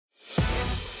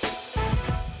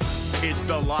It's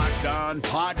the Locked On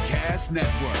Podcast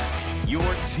Network, your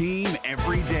team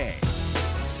every day.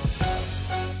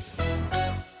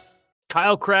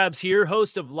 Kyle Krabs here,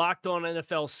 host of Locked On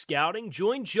NFL Scouting.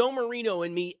 Join Joe Marino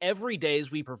and me every day as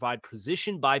we provide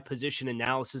position-by-position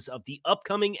analysis of the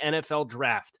upcoming NFL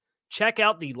Draft. Check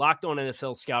out the Locked On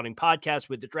NFL Scouting podcast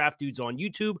with the Draft Dudes on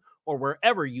YouTube or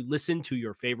wherever you listen to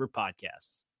your favorite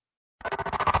podcasts.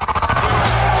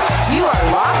 You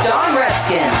are Locked On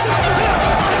Redskins,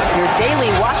 your daily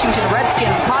Washington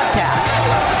Redskins podcast,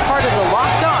 part of the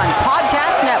Locked On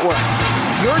Podcast Network.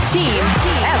 Your team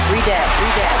every day.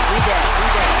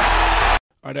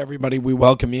 All right, everybody, we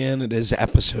welcome you in. It is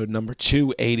episode number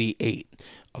 288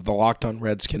 of the Locked On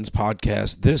Redskins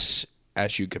podcast. This,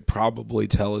 as you could probably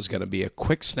tell, is going to be a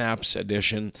quick snaps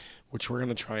edition, which we're going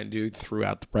to try and do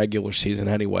throughout the regular season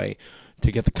anyway,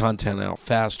 to get the content out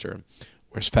faster,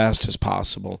 or as fast as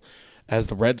possible, as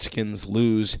the Redskins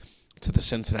lose to the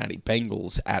Cincinnati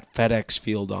Bengals at FedEx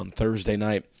Field on Thursday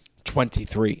night,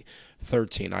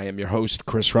 23-13. I am your host,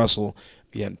 Chris Russell.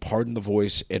 Again, pardon the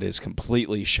voice. It is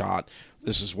completely shot.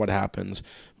 This is what happens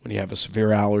when you have a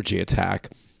severe allergy attack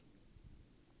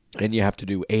and you have to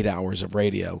do 8 hours of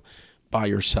radio by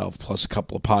yourself, plus a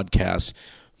couple of podcasts,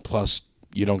 plus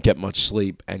you don't get much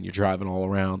sleep and you're driving all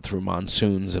around through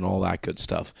monsoons and all that good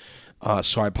stuff.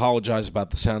 So I apologize about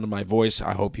the sound of my voice.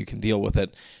 I hope you can deal with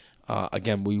it.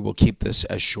 Again, we will keep this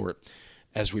as short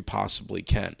as we possibly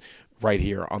can right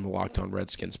here on the Locked On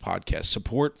Redskins podcast.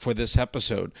 Support for this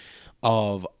episode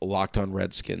of Locked On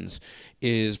Redskins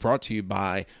is brought to you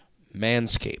by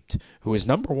Manscaped, who is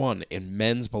number one in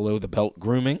men's below-the-belt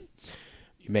grooming.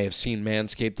 You may have seen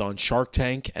Manscaped on Shark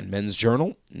Tank and Men's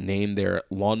Journal name their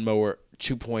Lawnmower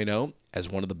 2.0 as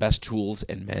one of the best tools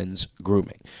in men's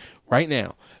grooming. Right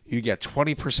now, you get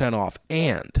 20% off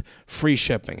and free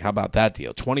shipping. How about that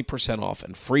deal? 20% off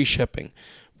and free shipping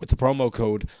with the promo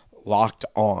code Locked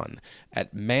On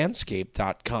at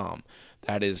manscaped.com.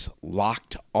 That is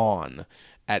Locked On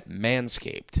at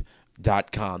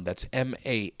manscaped.com. That's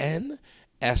MANSCAPED,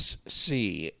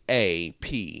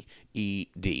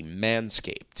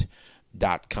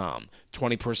 manscaped.com.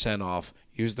 20% off.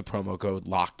 Use the promo code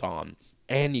Locked On,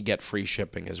 and you get free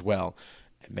shipping as well.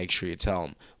 And make sure you tell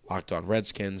them Locked On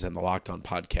Redskins and the Locked On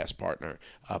Podcast partner,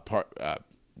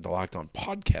 the Locked On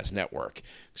Podcast Network,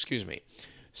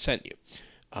 sent you.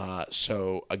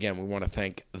 So, again, we want to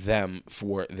thank them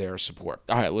for their support.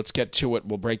 All right, let's get to it.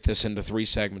 We'll break this into 3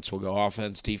 segments. We'll go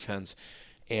offense, defense,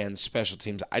 and special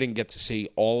teams. I didn't get to see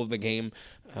all of the game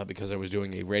because I was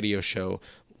doing a radio show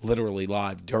literally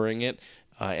live during it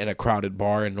in a crowded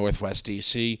bar in Northwest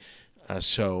D.C.,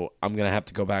 so I'm going to have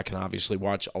to go back and obviously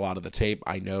watch a lot of the tape.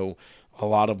 I know a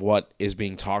lot of what is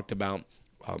being talked about.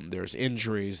 There's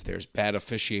injuries. There's bad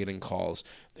officiating calls.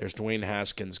 There's Dwayne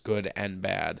Haskins, good and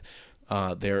bad.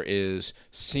 There is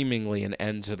seemingly an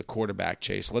end to the quarterback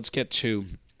chase. Let's get to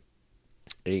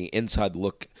a inside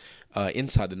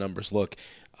the numbers look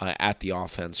at the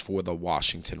offense for the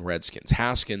Washington Redskins.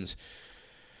 Haskins,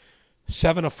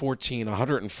 7 of 14,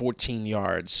 114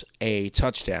 yards, a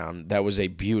touchdown. That was a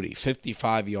beauty.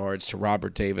 55 yards to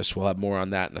Robert Davis. We'll have more on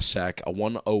that in a sec. A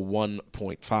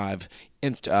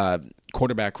 101.5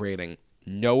 quarterback rating.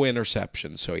 No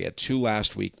interceptions. So he had 2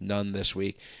 last week, none this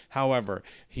week. However,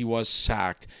 he was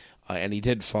sacked, and he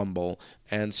did fumble.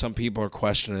 And some people are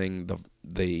questioning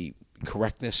the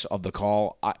correctness of the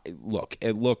call.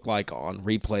 It looked like on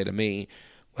replay to me,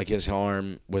 like his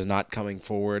arm was not coming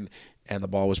forward and the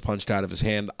ball was punched out of his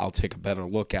hand. I'll take a better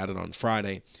look at it on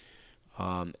Friday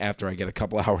after I get a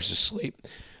couple hours of sleep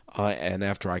and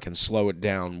after I can slow it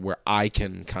down where I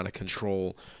can kind of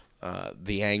control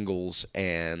the angles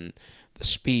and the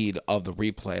speed of the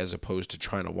replay as opposed to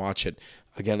trying to watch it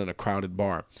again in a crowded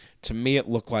bar. To me, it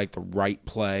looked like the right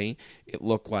play. It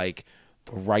looked like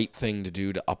the right thing to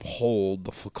do to uphold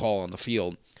the call on the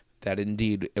field, that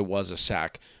indeed it was a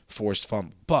sack, forced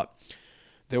fumble. But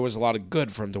there was a lot of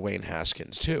good from Dwayne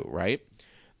Haskins too, right?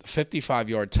 The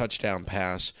 55-yard touchdown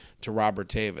pass to Robert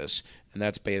Davis, and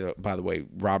that's, by the way,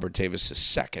 Robert Davis'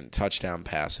 second touchdown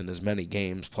pass in as many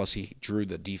games, plus he drew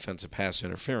the defensive pass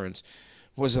interference,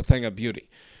 was a thing of beauty.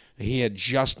 He had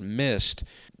just missed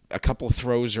a couple of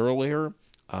throws earlier,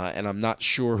 and I'm not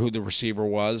sure who the receiver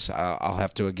was. I'll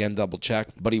have to again double-check,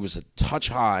 but he was a touch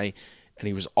high, and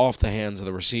he was off the hands of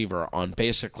the receiver on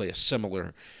basically a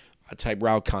similar type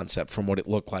route concept from what it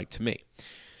looked like to me.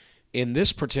 In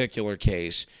this particular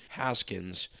case,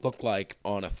 Haskins looked like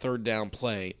on a third down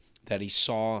play that he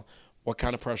saw what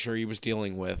kind of pressure he was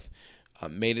dealing with,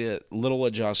 made a little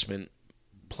adjustment,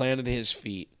 planted his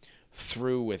feet,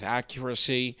 threw with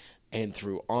accuracy and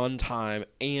threw on time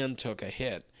and took a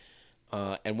hit.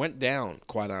 and went down,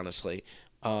 quite honestly,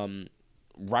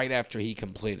 right after he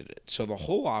completed it. So the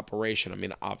whole operation, I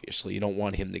mean, obviously you don't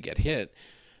want him to get hit,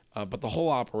 but the whole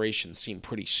operation seemed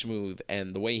pretty smooth,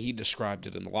 and the way he described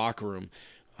it in the locker room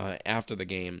after the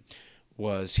game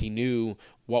was he knew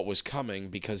what was coming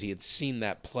because he had seen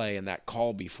that play and that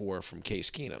call before from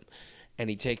Case Keenum. And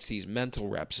he takes these mental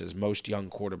reps, as most young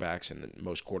quarterbacks and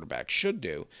most quarterbacks should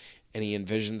do, and he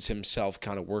envisions himself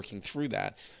kind of working through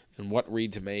that and what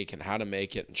read to make and how to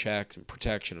make it and check and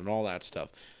protection and all that stuff.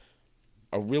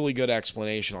 A really good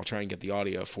explanation. I'll try and get the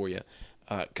audio for you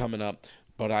coming up.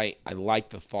 But I like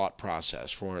the thought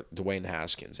process for Dwayne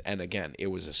Haskins. And again, it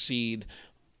was a seed,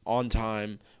 on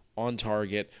time, on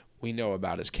target. We know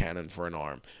about his cannon for an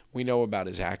arm. We know about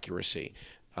his accuracy.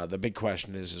 The big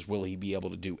question is will he be able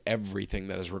to do everything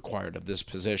that is required of this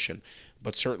position?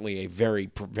 But certainly a very,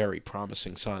 very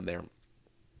promising sign there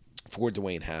for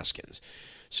Dwayne Haskins.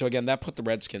 So again, that put the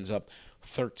Redskins up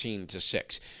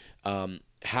 13-6.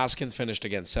 Haskins finished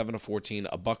again 7-14,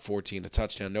 a $114, a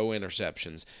touchdown, no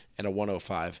interceptions, and a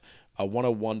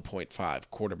 101.5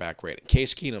 quarterback rating.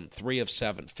 Case Keenum, 3 of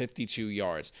 7, 52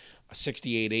 yards, a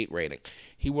 68.8 rating.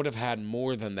 He would have had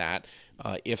more than that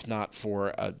if not for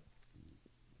a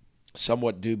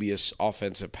somewhat dubious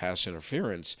offensive pass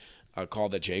interference call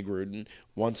that Jay Gruden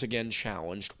once again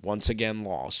challenged, once again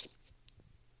lost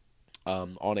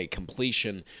on a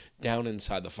completion down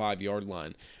inside the 5-yard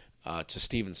line to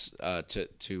Steven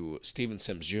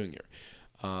Sims Jr.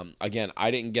 Again, I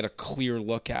didn't get a clear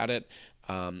look at it.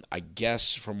 I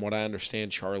guess from what I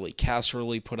understand, Charlie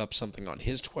Casserly put up something on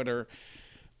his Twitter.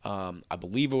 I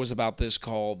believe it was about this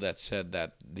call that said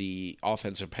that the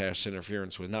offensive pass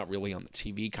interference was not really on the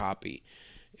TV copy.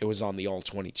 It was on the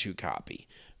All-22 copy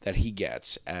that he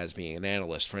gets as being an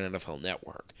analyst for an NFL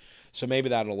network. So maybe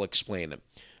that'll explain it.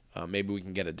 Maybe we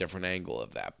can get a different angle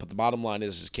of that. But the bottom line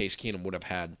is Case Keenum would have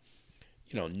had,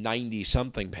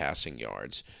 90-something passing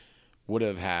yards, would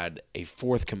have had a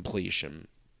fourth completion,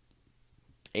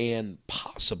 and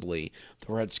possibly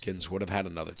the Redskins would have had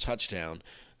another touchdown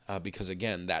because,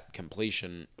 again, that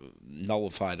completion,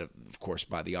 nullified, of course,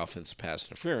 by the offensive pass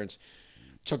interference,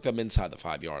 took them inside the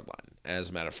 5-yard line, as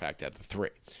a matter of fact, at the 3.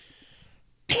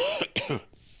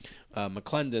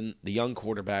 McClendon, the young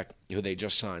quarterback who they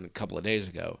just signed a couple of days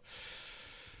ago,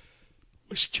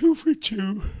 was 2 for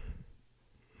 2.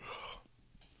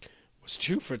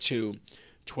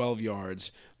 12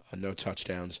 yards, no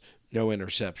touchdowns, no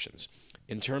interceptions.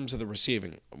 In terms of the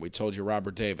receiving, we told you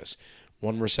Robert Davis,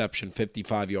 1 reception,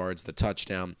 55 yards, the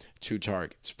touchdown, 2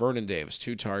 targets. Vernon Davis,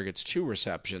 2 targets, 2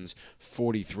 receptions,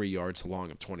 43 yards,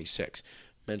 along of 26.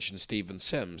 Mentioned Steven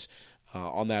Sims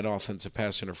on that offensive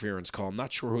pass interference call. I'm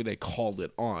not sure who they called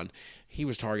it on. He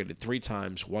was targeted 3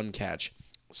 times, 1 catch,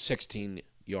 16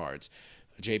 yards.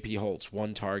 J.P. Holtz,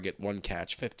 1 target, 1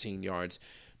 catch, 15 yards.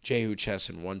 Jehu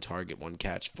Chesson, 1 target, 1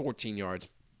 catch, 14 yards.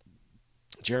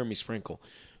 Jeremy Sprinkle,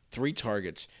 3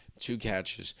 targets, 2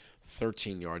 catches,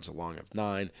 13 yards, along of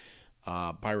 9.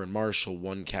 Byron Marshall,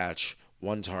 1 catch,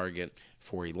 1 target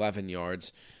for 11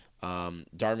 yards.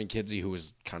 Darvin Kidsey, who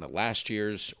was kind of last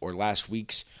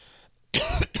week's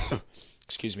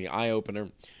eye-opener,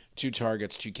 2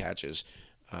 targets, 2 catches,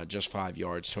 just 5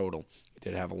 yards total. He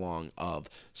did have a long of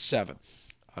 7.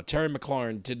 Terry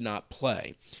McLaurin did not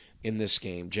play in this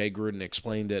game. Jay Gruden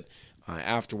explained it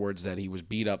afterwards that he was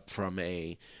beat up from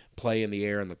a play in the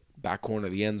air in the back corner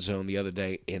of the end zone the other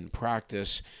day in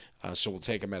practice. So we'll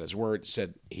take him at his word.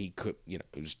 Said he could, it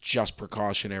was just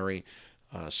precautionary.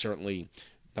 Certainly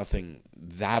nothing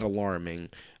that alarming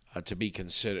to be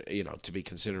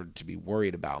considered to be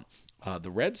worried about.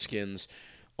 The Redskins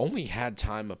only had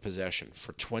time of possession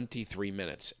for 23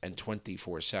 minutes and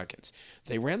 24 seconds.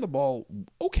 They ran the ball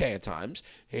okay at times.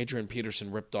 Adrian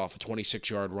Peterson ripped off a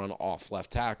 26-yard run off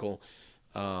left tackle.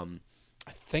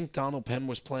 I think Donald Penn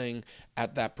was playing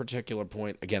at that particular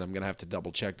point. Again, I'm going to have to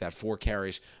double-check that. 4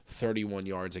 carries, 31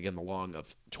 yards. Again, the long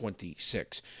of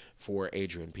 26 for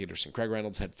Adrian Peterson. Craig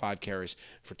Reynolds had 5 carries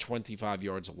for 25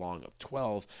 yards, a long of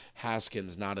 12.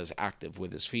 Haskins not as active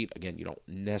with his feet. Again, you don't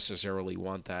necessarily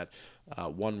want that.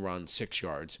 1 run, 6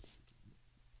 yards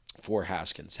for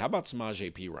Haskins. How about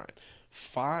Samaje Perine?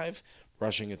 5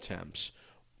 rushing attempts,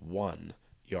 1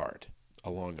 yard,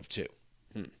 a long of 2.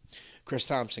 Chris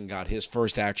Thompson got his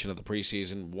first action of the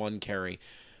preseason, 1 carry,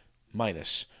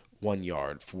 minus 1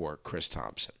 yard for Chris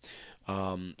Thompson.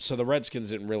 So the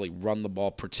Redskins didn't really run the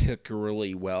ball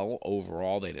particularly well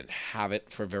overall. They didn't have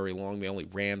it for very long. They only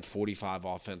ran 45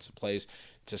 offensive plays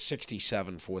to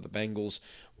 67 for the Bengals,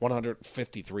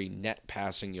 153 net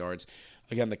passing yards.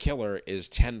 Again, the killer is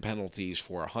 10 penalties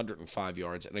for 105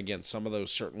 yards. And again, some of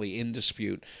those certainly in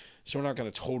dispute. So we're not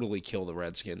going to totally kill the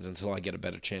Redskins until I get a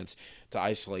better chance to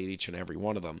isolate each and every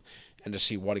one of them and to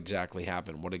see what exactly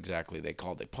happened, what exactly they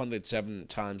called. They punted 7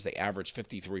 times. They averaged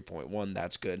 53.1.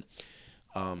 That's good.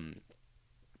 On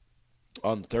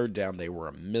third down, they were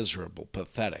a miserable,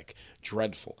 pathetic,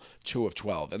 dreadful 2 of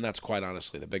 12. And that's quite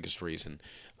honestly the biggest reason.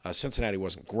 Cincinnati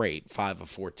wasn't great, 5 of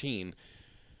 14.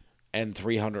 And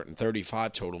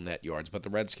 335 total net yards, but the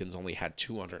Redskins only had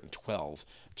 212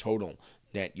 total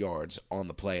net yards on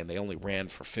the play, and they only ran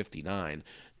for 59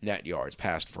 net yards,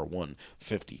 passed for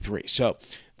 153. So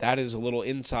that is a little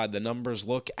inside the numbers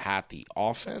look at the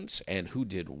offense and who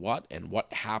did what and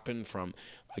what happened from,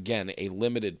 again, a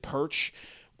limited perch.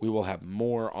 We will have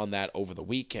more on that over the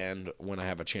weekend when I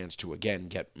have a chance to, again,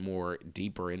 get more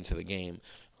deeper into the game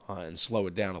and slow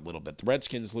it down a little bit. The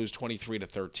Redskins lose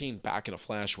 23-13. Back in a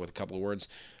flash with a couple of words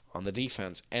on the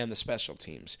defense and the special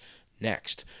teams.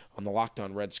 Next on the Locked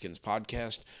On Redskins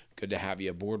podcast. Good to have you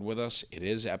aboard with us. It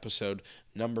is episode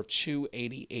number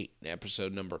 288.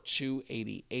 Episode number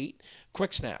 288,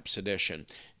 Quick Snaps edition.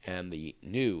 And the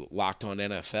new Locked On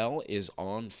NFL is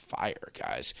on fire,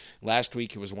 guys. Last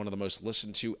week, it was one of the most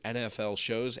listened to NFL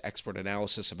shows. Expert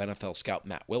analysis of NFL scout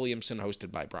Matt Williamson,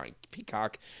 hosted by Brian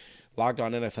Peacock. Locked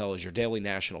On NFL is your daily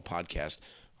national podcast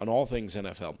on all things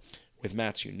NFL with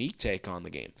Matt's unique take on the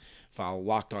game. Follow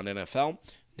Locked On NFL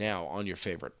now on your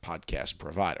favorite podcast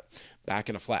provider. Back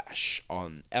in a flash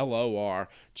on LOR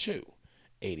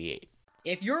 288.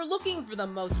 If you're looking for the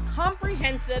most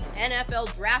comprehensive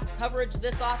NFL draft coverage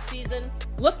this offseason,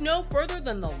 look no further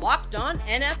than the Locked On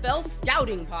NFL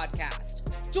Scouting Podcast.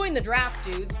 Join the draft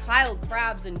dudes, Kyle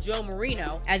Krabs and Joe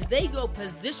Marino, as they go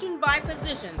position by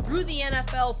position through the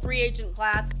NFL free agent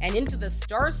class and into the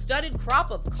star-studded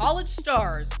crop of college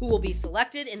stars who will be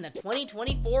selected in the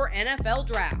 2024 NFL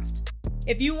Draft.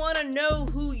 If you want to know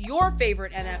who your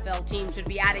favorite NFL team should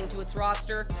be adding to its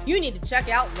roster, you need to check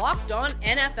out Locked On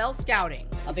NFL Scouting,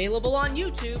 available on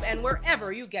YouTube and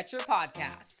wherever you get your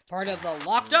podcasts. Part of the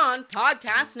Locked On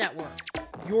Podcast Network,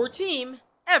 your team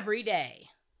every day.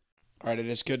 All right, it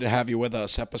is good to have you with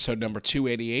us. Episode number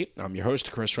 288. I'm your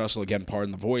host, Chris Russell. Again,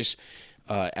 pardon the voice,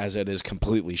 as it is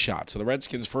completely shot. So the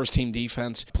Redskins' first-team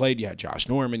defense played. You had Josh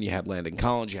Norman, you had Landon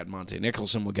Collins, you had Monte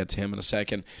Nicholson. We'll get to him in a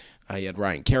second. You had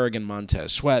Ryan Kerrigan,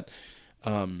 Montez Sweat.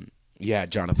 You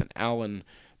had Jonathan Allen,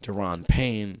 Daron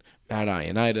Payne, Matt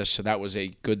Ioannidis. So that was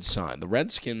a good sign. The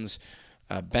Redskins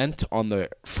bent on the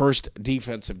first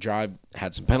defensive drive,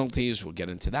 had some penalties. We'll get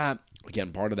into that.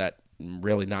 Again, part of that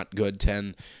really not good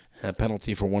 10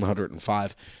 penalty for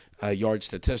 105 yard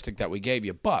statistic that we gave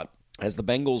you. But as the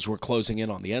Bengals were closing in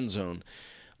on the end zone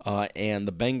and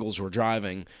the Bengals were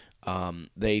driving,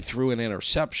 they threw an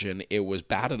interception. It was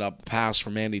batted up pass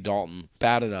from Andy Dalton,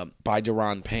 batted up by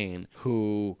Daron Payne,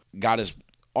 who got his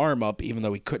arm up even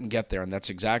though he couldn't get there, and that's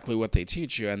exactly what they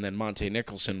teach you. And then Monte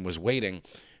Nicholson was waiting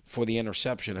for the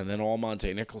interception, and then all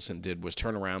Monte Nicholson did was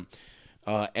turn around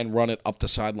and run it up the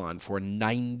sideline for a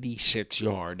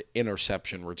 96-yard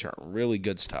interception return. Really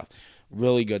good stuff.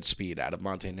 Really good speed out of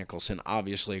Monte Nicholson.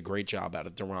 Obviously, a great job out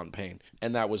of Daron Payne,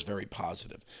 and that was very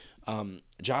positive.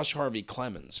 Josh Harvey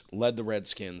Clemens led the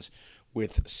Redskins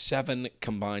with 7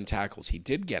 combined tackles. He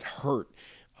did get hurt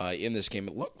in this game.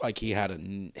 It looked like he had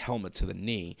a helmet to the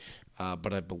knee,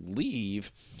 but I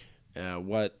believe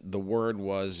what the word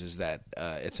was is that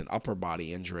it's an upper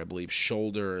body injury, I believe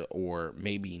shoulder or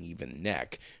maybe even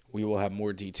neck. We will have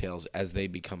more details as they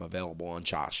become available on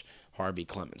Josh Harvey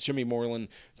Clemens. Jimmy Moreland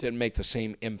didn't make the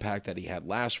same impact that he had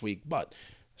last week, but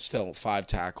still 5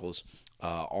 tackles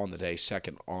on the day,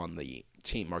 second on the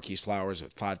team. Marquise Flowers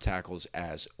with 5 tackles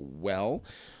as well.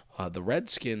 The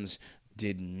Redskins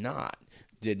did not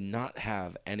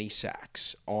have any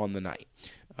sacks on the night.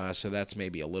 So that's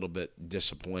maybe a little bit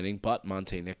disappointing. But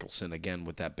Monte Nicholson, again,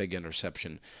 with that big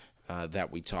interception that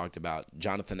we talked about.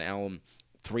 Jonathan Allen,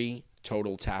 3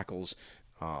 total tackles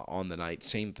on the night.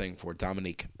 Same thing for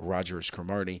Dominique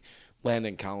Rodgers-Cromartie.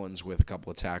 Landon Collins with a couple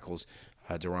of tackles.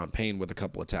 Daron Payne with a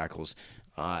couple of tackles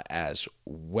as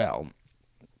well.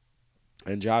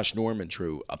 And Josh Norman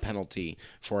drew a penalty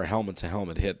for a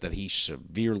helmet-to-helmet hit that he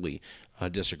severely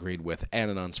disagreed with,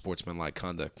 and an unsportsmanlike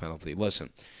conduct penalty. Listen,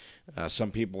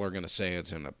 some people are going to say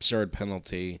it's an absurd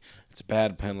penalty, it's a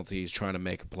bad penalty, he's trying to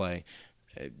make a play.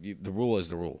 The rule is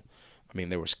the rule. I mean,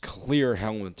 there was clear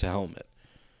helmet-to-helmet.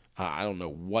 I don't know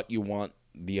what you want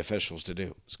the officials to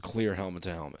do. It's clear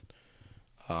helmet-to-helmet.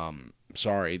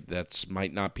 Sorry, that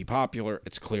might not be popular.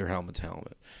 It's clear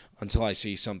helmet-to-helmet. Until I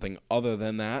see something other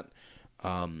than that,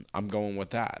 I'm going with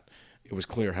that. it was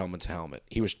clear helmet to helmet.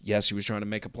 He was trying to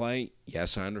make a play.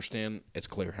 Yes, I understand. It's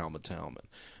clear helmet to helmet.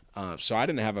 So I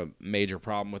didn't have a major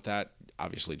problem with that.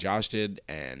 Obviously, Josh did,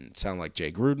 and sounded like Jay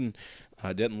Gruden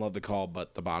didn't love the call.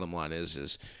 But the bottom line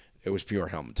is it was pure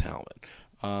helmet to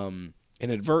helmet.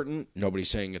 Inadvertent. Nobody's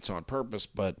saying it's on purpose,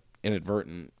 but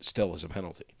inadvertent still is a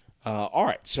penalty. All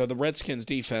right, so the Redskins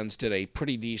defense did a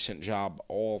pretty decent job,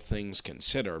 all things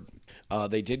considered.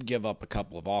 They did give up a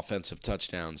couple of offensive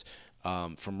touchdowns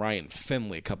from Ryan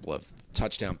Finley, a couple of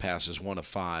touchdown passes, 1 of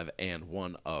 5 and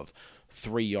 1 of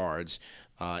 3 yards.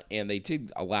 And they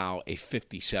did allow a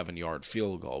 57-yard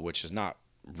field goal, which is not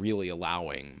really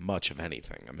allowing much of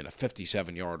anything. I mean, a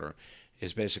 57-yarder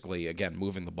is basically, again,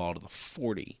 moving the ball to the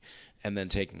 40 and then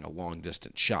taking a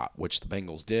long-distance shot, which the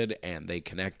Bengals did, and they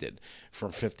connected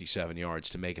from 57 yards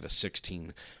to make it a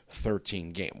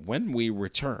 16-13 game. When we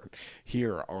return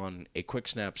here on a Quick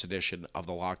Snaps edition of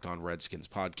the Locked On Redskins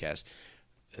podcast,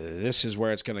 this is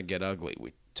where it's going to get ugly.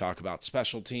 We talk about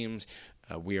special teams.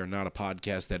 We are not a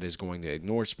podcast that is going to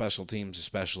ignore special teams,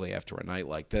 especially after a night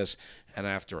like this and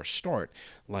after a start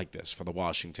like this for the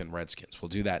Washington Redskins. We'll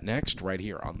do that next right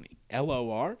here on the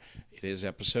LOR. It is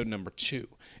episode number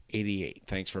 288.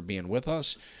 Thanks for being with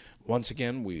us. Once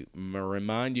again, we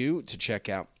remind you to check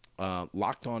out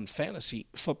Locked On Fantasy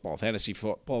Football. Fantasy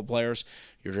football players,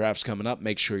 your draft's coming up.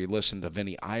 Make sure you listen to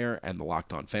Vinny Iyer and the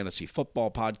Locked On Fantasy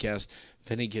Football podcast.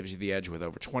 Vinny gives you the edge with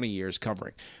over 20 years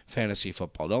covering fantasy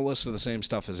football. Don't listen to the same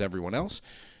stuff as everyone else,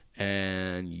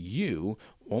 and you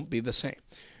won't be the same.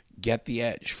 Get the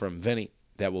edge from Vinny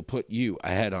that will put you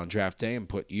ahead on draft day and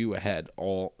put you ahead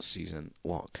all season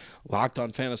long. Locked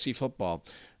On Fantasy Football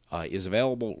is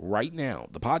available right now,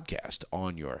 the podcast,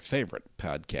 on your favorite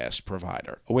podcast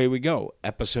provider. Away we go.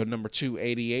 Episode number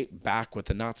 288, back with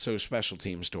the not-so-special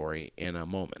team story in a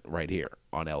moment right here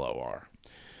on LOR.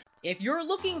 If you're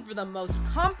looking for the most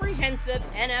comprehensive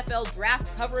NFL draft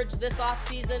coverage this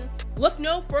offseason, look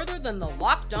no further than the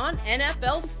Locked On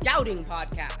NFL Scouting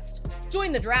Podcast.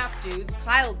 Join the draft dudes,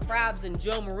 Kyle Krabs and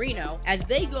Joe Marino, as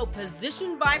they go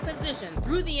position by position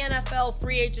through the NFL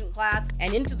free agent class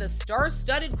and into the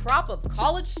star-studded crop of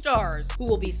college stars who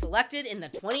will be selected in the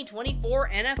 2024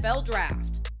 NFL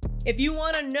Draft. If you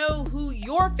want to know who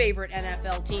your favorite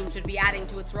NFL team should be adding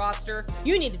to its roster,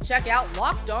 you need to check out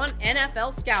Locked On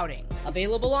NFL Scouting,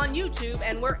 available on YouTube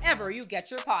and wherever you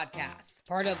get your podcasts.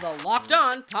 Part of the Locked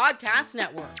On Podcast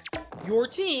Network, your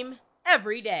team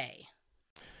every day.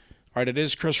 All right, it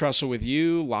is Chris Russell with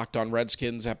you, Locked On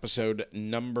Redskins, episode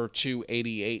number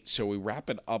 288. So we wrap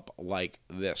it up like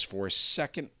this for a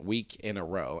second week in a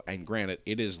row. And granted,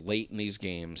 it is late in these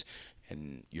games,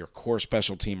 and your core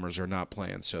special teamers are not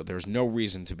playing, so there's no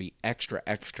reason to be extra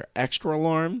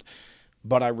alarmed,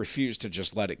 but I refuse to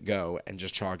just let it go and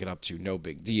just chalk it up to no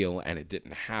big deal, and it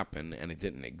didn't happen, and it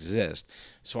didn't exist.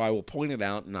 So I will point it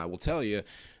out, and I will tell you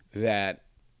that,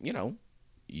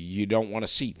 you don't want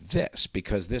to see this,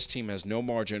 because this team has no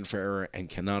margin for error and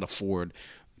cannot afford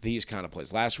these kind of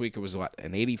plays. Last week it was an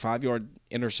 85-yard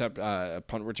intercept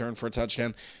punt return for a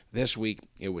touchdown. This week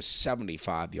it was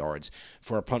 75 yards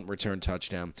for a punt return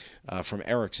touchdown from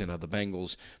Erickson of the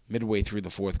Bengals midway through the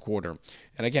fourth quarter.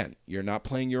 And again, you're not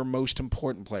playing your most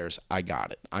important players. I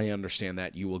got it. I understand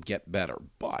that. You will get better.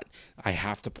 But I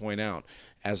have to point out,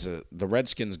 as the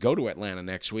Redskins go to Atlanta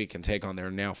next week and take on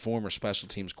their now former special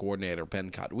teams coordinator,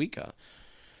 Ben Kotwika,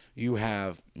 you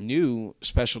have new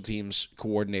special teams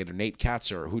coordinator Nate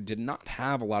Katzer, who did not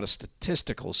have a lot of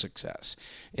statistical success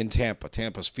in Tampa.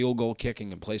 Tampa's field goal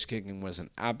kicking and place kicking was an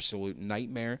absolute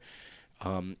nightmare.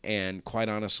 And quite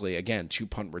honestly, again, 2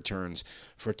 punt returns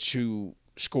for 2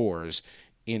 scores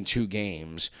in 2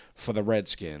 games for the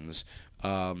Redskins.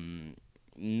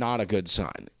 Not a good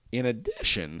sign. In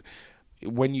addition,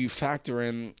 when you factor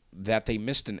in that they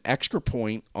missed an extra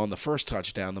point on the first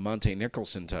touchdown, the Monte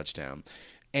Nicholson touchdown,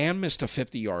 and missed a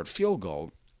 50-yard field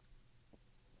goal,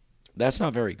 that's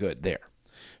not very good there.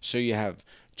 So you have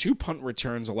 2 punt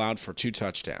returns allowed for 2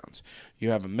 touchdowns. You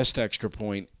have a missed extra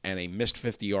point and a missed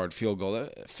 50-yard field goal. A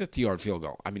 50-yard field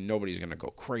goal, I mean, nobody's going to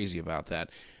go crazy about that.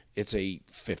 It's a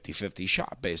 50-50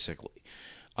 shot, basically.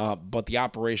 But the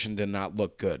operation did not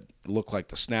look good. It looked like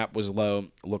the snap was low,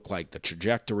 looked like the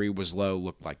trajectory was low,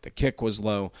 looked like the kick was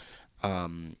low.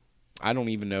 I don't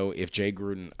even know if Jay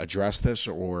Gruden addressed this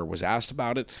or was asked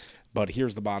about it, but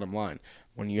here's the bottom line.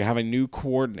 When you have a new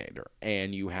coordinator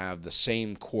and you have the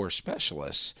same core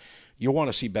specialists, you'll want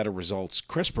to see better results,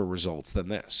 crisper results than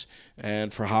this.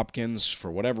 And for Hopkins,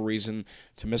 for whatever reason,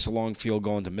 to miss a long field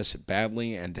goal and to miss it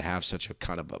badly and to have such a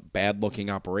kind of a bad-looking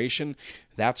operation,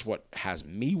 that's what has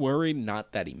me worried,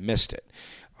 not that he missed it.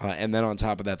 And then on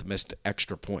top of that, the missed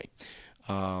extra point.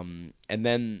 And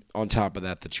then on top of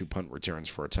that, the 2 punt returns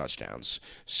for touchdowns.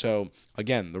 So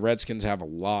again, the Redskins have a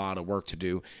lot of work to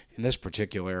do in this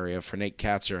particular area for Nate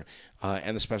Katzer,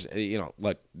 and especially,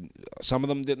 like some of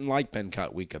them didn't like Ben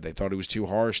Kotwica. They thought he was too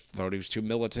harsh, thought he was too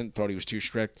militant, thought he was too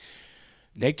strict.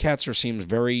 Nate Katzer seems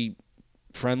very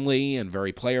friendly and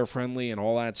very player friendly and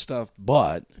all that stuff,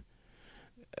 but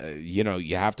you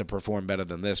have to perform better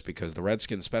than this, because the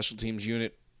Redskins special teams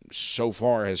unit so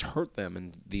far has hurt them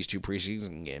in these 2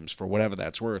 preseason games, for whatever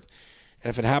that's worth. And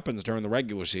if it happens during the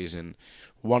regular season,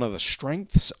 one of the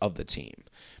strengths of the team,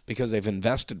 because they've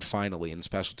invested finally in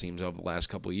special teams over the last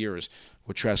couple of years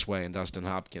with Tressway and Dustin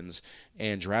Hopkins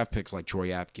and draft picks like Troy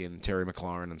Apken, Terry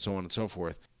McLaurin, and so on and so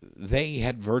forth, they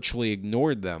had virtually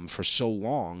ignored them for so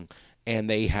long, and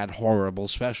they had horrible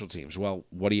special teams. Well,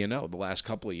 what do you know? The last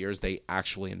couple of years, they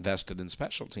actually invested in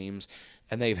special teams,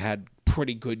 and they've had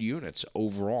pretty good units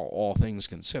overall, all things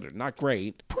considered. Not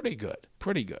great, pretty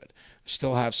good.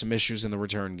 Still have some issues in the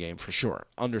return game for sure.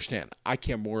 Understand, I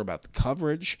care more about the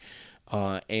coverage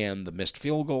and the missed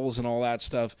field goals and all that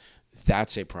stuff.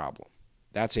 That's a problem.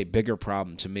 That's a bigger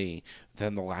problem to me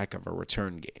than the lack of a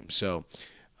return game. So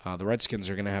the Redskins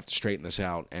are going to have to straighten this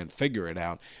out and figure it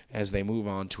out as they move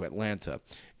on to Atlanta.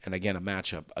 And again, a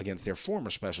matchup against their former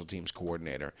special teams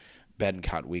coordinator, Ben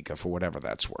Kotwica, for whatever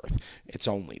that's worth. It's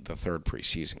only the 3rd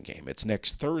preseason game. It's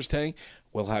next Thursday.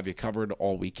 We'll have you covered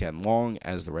all weekend long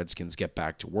as the Redskins get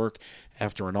back to work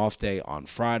after an off day on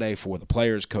Friday. For the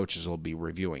players, coaches will be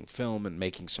reviewing film and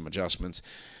making some adjustments,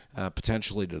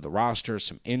 potentially to the roster,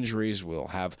 some injuries. We'll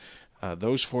have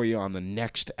those for you on the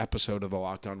next episode of the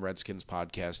Locked On Redskins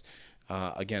podcast.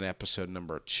 Again, episode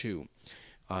number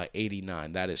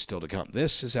 289. That is still to come.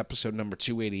 This is episode number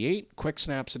 288, Quick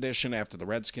Snaps edition, after the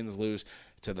Redskins lose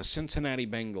to the Cincinnati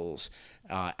Bengals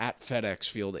at FedEx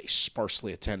Field, a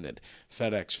sparsely attended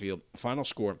FedEx Field. Final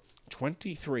score,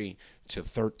 23-13.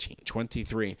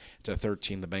 23-13,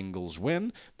 the Bengals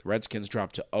win. The Redskins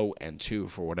drop to 0-2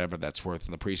 for whatever that's worth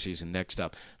in the preseason. Next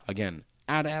up, again,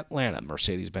 at Atlanta,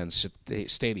 Mercedes-Benz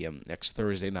Stadium next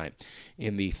Thursday night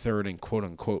in the 3rd and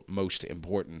quote-unquote most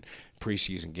important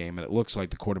preseason game. And it looks like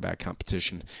the quarterback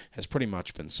competition has pretty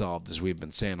much been solved, as we've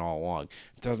been saying all along.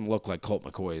 It doesn't look like Colt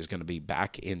McCoy is going to be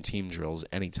back in team drills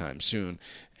anytime soon,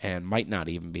 and might not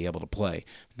even be able to play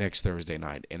next Thursday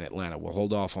night in Atlanta. We'll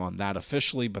hold off on that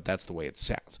officially, but that's the way it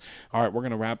sounds. All right, we're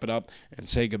going to wrap it up and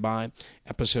say goodbye.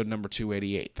 Episode number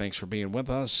 288. Thanks for being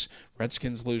with us.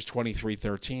 Redskins lose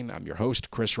 23-13. I'm your host,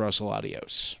 Chris Russell.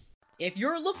 Adios. If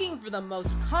you're looking for the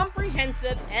most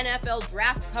comprehensive NFL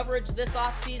draft coverage this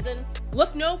offseason,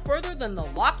 look no further than the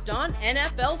Locked On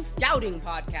NFL Scouting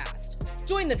Podcast.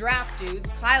 Join the draft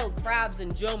dudes, Kyle Krabs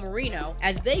and Joe Marino,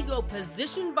 as they go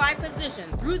position by position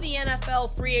through the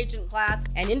NFL free agent class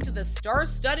and into the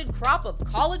star-studded crop of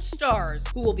college stars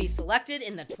who will be selected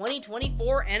in the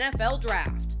 2024 NFL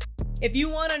Draft. If you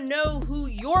want to know who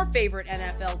your favorite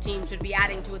NFL team should be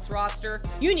adding to its roster,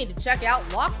 you need to check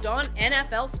out Locked On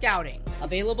NFL Scouting,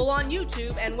 available on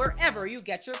YouTube and wherever you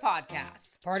get your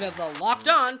podcasts. Part of the Locked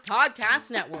On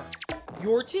Podcast Network,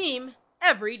 your team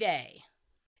every day.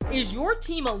 Is your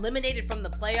team eliminated from the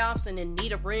playoffs and in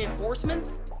need of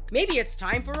reinforcements? Maybe it's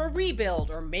time for a rebuild,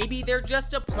 or maybe they're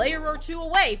just a player or two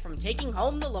away from taking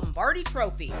home the Lombardi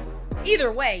Trophy.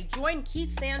 Either way, join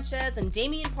Keith Sanchez and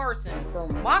Damian Parson for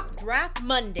Mock Draft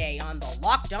Monday on the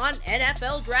Locked On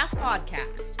NFL Draft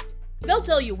Podcast. They'll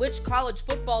tell you which college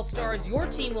football stars your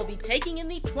team will be taking in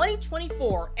the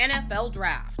 2024 NFL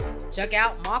Draft. Check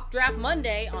out Mock Draft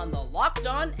Monday on the Locked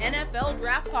On NFL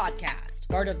Draft Podcast,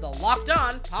 part of the Locked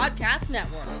On Podcast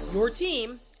Network, your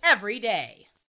team every day.